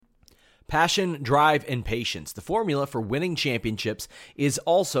Passion, drive, and patience. The formula for winning championships is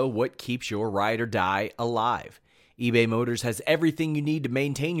also what keeps your ride or die alive. eBay Motors has everything you need to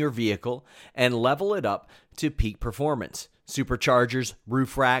maintain your vehicle and level it up to peak performance. Superchargers,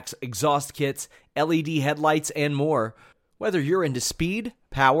 roof racks, exhaust kits, LED headlights, and more. Whether you're into speed,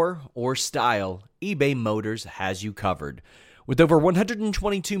 power, or style, eBay Motors has you covered. With over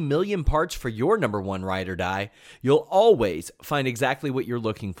 122 million parts for your number one ride or die, you'll always find exactly what you're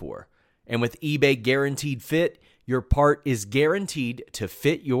looking for. And with eBay Guaranteed Fit, your part is guaranteed to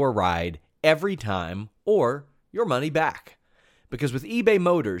fit your ride every time or your money back. Because with eBay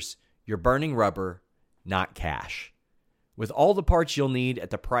Motors, you're burning rubber, not cash. With all the parts you'll need at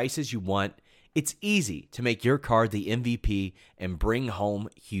the prices you want, it's easy to make your car the MVP and bring home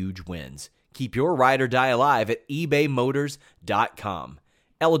huge wins. Keep your ride or die alive at ebaymotors.com.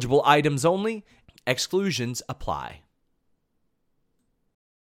 Eligible items only. Exclusions apply.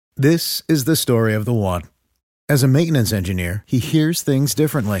 This is the story of the one. As a maintenance engineer, he hears things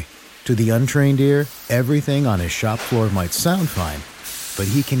differently. To the untrained ear, everything on his shop floor might sound fine, but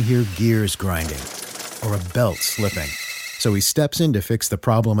he can hear gears grinding or a belt slipping. So he steps in to fix the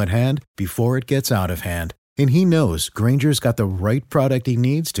problem at hand before it gets out of hand. And he knows Grainger's got the right product he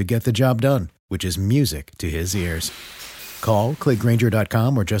needs to get the job done, which is music to his ears. Call, click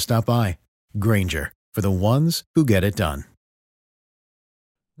Grainger.com, or just stop by. Grainger, for the ones who get it done.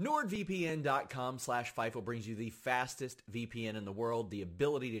 NordVPN.com/Fightful brings you the fastest VPN in the world, the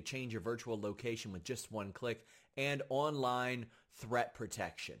ability to change your virtual location with just one click, and online threat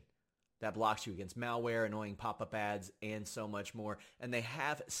protection that blocks you against malware, annoying pop-up ads, and so much more. And they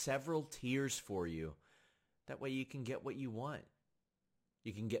have several tiers for you. That way you can get what you want.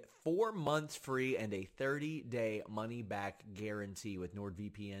 You can get 4 months free and a 30-day money-back guarantee with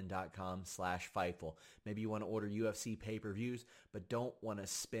NordVPN.com/Fightful. Maybe you want to order UFC pay-per-views, but don't want to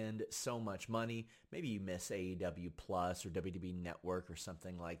spend so much money. Maybe you miss AEW Plus or WWE Network or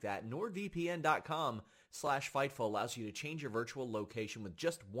something like that. NordVPN.com/Fightful allows you to change your virtual location with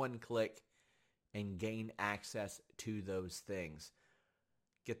just one click and gain access to those things.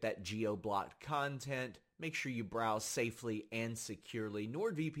 Get that geo-blocked content. Make sure you browse safely and securely.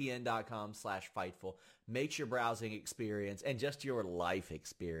 NordVPN.com/Fightful makes your browsing experience and just your life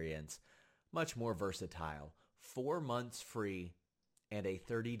experience much more versatile. 4 months free and a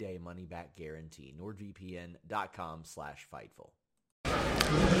 30-day money-back guarantee. NordVPN.com/Fightful.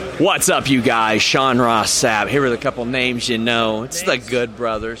 What's up, you guys? Sean Ross Sapp here with a couple names you know. It's the Good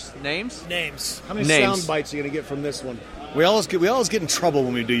Brothers. Names? Names. How many sound bites are you going to get from this one? We always get in trouble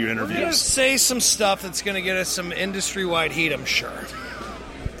when we do your interviews. We're going to say some stuff that's going to get us some industry-wide heat, I'm sure.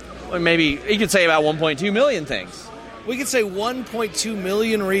 Well, maybe you could say about 1.2 million things. We could say 1.2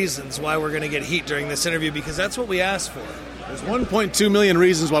 million reasons why we're going to get heat during this interview, because that's what we asked for. There's 1.2 million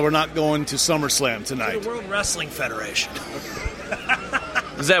reasons why we're not going to SummerSlam tonight. The World Wrestling Federation.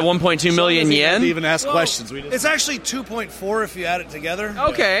 Is that 1.2 million yen? Even ask questions. It's actually 2.4 if you add it together.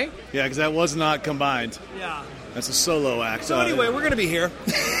 Okay. Yeah, because that was not combined. Yeah. That's a solo act. So anyway, we're going to be here.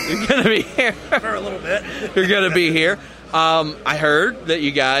 You're going to be here. For a little bit. You're going to be here. I heard that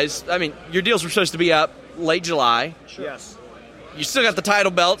you guys, your deals were supposed to be up late July. Sure. Yes. You still got the title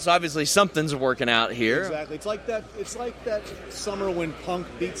belt, so obviously something's working out here. Exactly. It's like that summer when Punk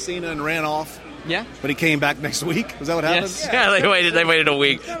beat Cena and ran off. Yeah. But he came back next week. Was that what happened? Yes. Yeah, they waited a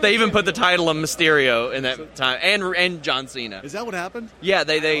week. They even put the title on Mysterio in that time, and John Cena. Is that what happened? Yeah,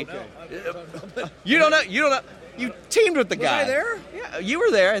 they You don't know. You teamed with the guy. Was I there? Yeah, you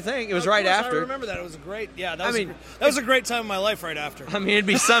were there, I think. It was right after. I remember that. It was great. Yeah, that was a great time in my life right after. It'd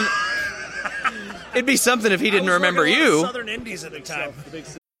be something if he didn't remember you. Southern Indies at the time.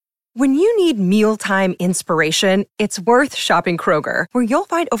 When you need mealtime inspiration, it's worth shopping Kroger, where you'll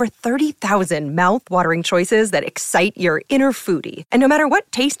find over 30,000 mouth-watering choices that excite your inner foodie. And no matter what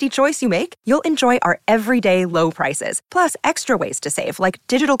tasty choice you make, you'll enjoy our everyday low prices, plus extra ways to save, like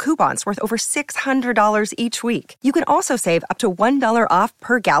digital coupons worth over $600 each week. You can also save up to $1 off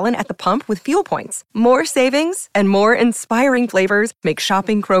per gallon at the pump with fuel points. More savings and more inspiring flavors make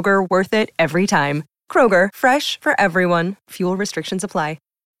shopping Kroger worth it every time. Kroger, fresh for everyone. Fuel restrictions apply.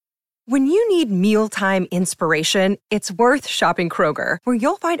 When you need mealtime inspiration, it's worth shopping Kroger, where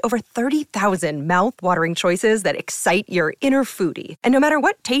you'll find over 30,000 mouth-watering choices that excite your inner foodie. And no matter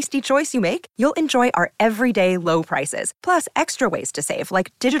what tasty choice you make, you'll enjoy our everyday low prices, plus extra ways to save,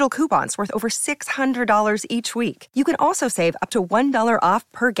 like digital coupons worth over $600 each week. You can also save up to $1 off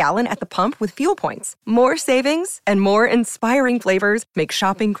per gallon at the pump with fuel points. More savings and more inspiring flavors make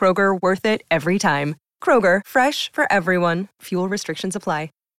shopping Kroger worth it every time. Kroger, fresh for everyone. Fuel restrictions apply.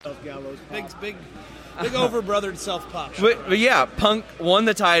 Big over-brothered self-pop. But yeah, Punk won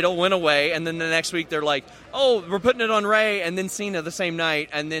the title, went away, and then the next week they're like, oh, we're putting it on Ray, and then Cena the same night,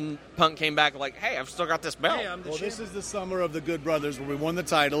 and then Punk came back like, hey, I've still got this belt. Hey, I'm the Well, champion. this is the summer of the Good Brothers where we won the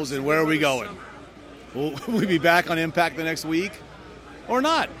titles, and where are we going? Will we be back on Impact the next week? Or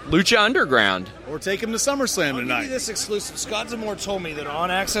not? Lucha Underground. Or take him to SummerSlam I'll give tonight? you this exclusive. Scott D'Amore told me that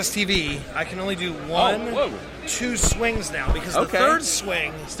on Access TV, I can only do two swings now, because the third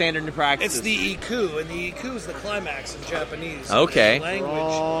swing, Standard in practice. it's the Iku, and the Iku is the climax in Japanese. Okay. Language.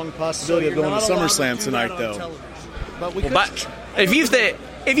 Wrong possibility of you're going to not allowed SummerSlam do tonight, that on though. television. But we could. But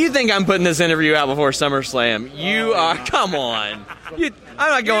if you think I'm putting this interview out before SummerSlam, you are. Come on. I'm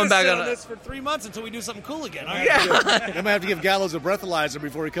not going back on this for 3 months until we do something cool again. All right? Yeah. They might have to give Gallows a breathalyzer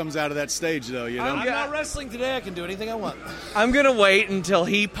before he comes out of that stage, though, you know? I'm not wrestling today. I can do anything I want. I'm gonna wait until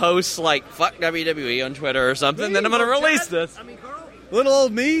he posts like "fuck WWE" on Twitter or something. Then I'm gonna release this. I mean, Carl. Little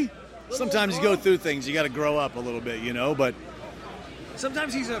old me? Sometimes you go through things. You got to grow up a little bit, you know? But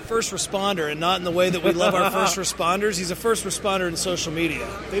Sometimes he's a first responder, and not in the way that we love our first responders. He's a first responder in social media.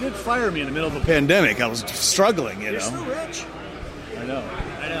 they did fire me in the middle of a pandemic. I was struggling, you You're know? still rich. I know.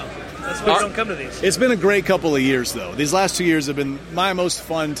 I know. That's why we don't come to these. It's been a great couple of years, though. These last 2 years have been my most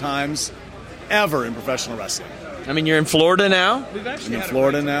fun times ever in professional wrestling. I mean, you're in Florida now. We've I'm actually in had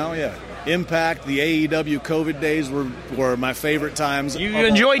Florida now, yeah. Impact, the AEW COVID days were my favorite times. You of all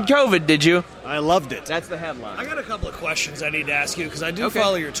enjoyed time. COVID, did you? I loved it. That's the I headline. got a couple of questions I need to ask you, because I do Okay.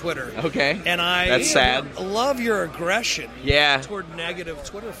 follow your Twitter. Okay. And That's sad. love your aggression Yeah. toward negative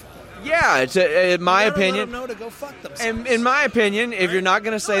Twitter followers. Yeah, it's in my Let opinion. them know to go fuck themselves. And in my opinion, if you're not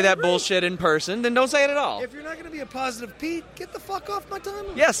going to say I that agree. bullshit in person, then don't say it at all. If you're not going to be a positive Pete, get the fuck off my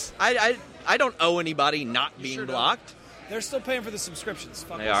timeline. Yes, I don't owe anybody not being sure don't. blocked. They're still paying for the subscriptions.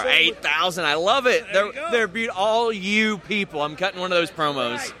 Fuck They them. are Same with- 8,000. I love it. There you go. They're all you people. I'm cutting one of those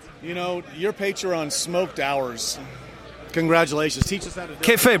promos. Right. You know, your Patreon smoked hours. Congratulations. Teach us how to do it.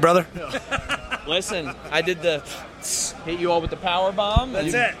 Kayfabe, brother. Listen, I did the hit you all with the power bomb.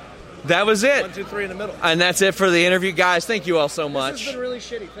 That's it. That was it. 1, 2, 3 in the middle. And that's it for the interview, guys. Thank you all so This much. has been really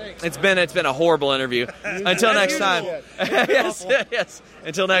shitty. Thanks. It's been a horrible interview. Until next time. yes.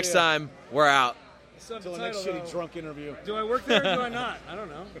 Until next time, we're out. Until the next shitty drunk interview. Do I work there or do I not? I don't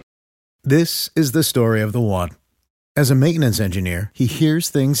know. This is the story of the one. As a maintenance engineer, he hears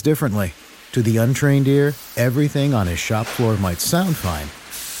things differently. To the untrained ear, everything on his shop floor might sound fine,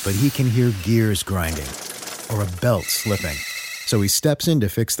 but he can hear gears grinding or a belt slipping. So he steps in to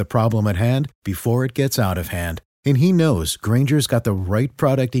fix the problem at hand before it gets out of hand. And he knows Grainger's got the right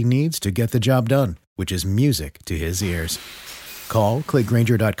product he needs to get the job done, which is music to his ears. Call, click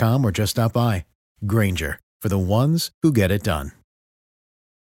Grainger.com, or just stop by. Grainger, for the ones who get it done.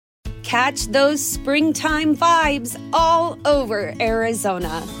 Catch those springtime vibes all over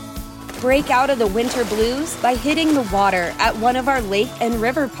Arizona. Break out of the winter blues by hitting the water at one of our lake and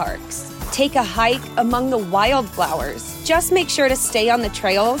river parks. Take a hike among the wildflowers. Just make sure to stay on the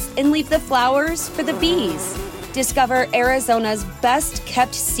trails and leave the flowers for the bees. Discover Arizona's best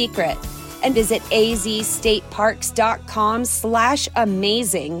kept secret and visit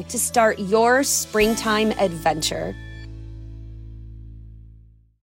azstateparks.com/amazing to start your springtime adventure.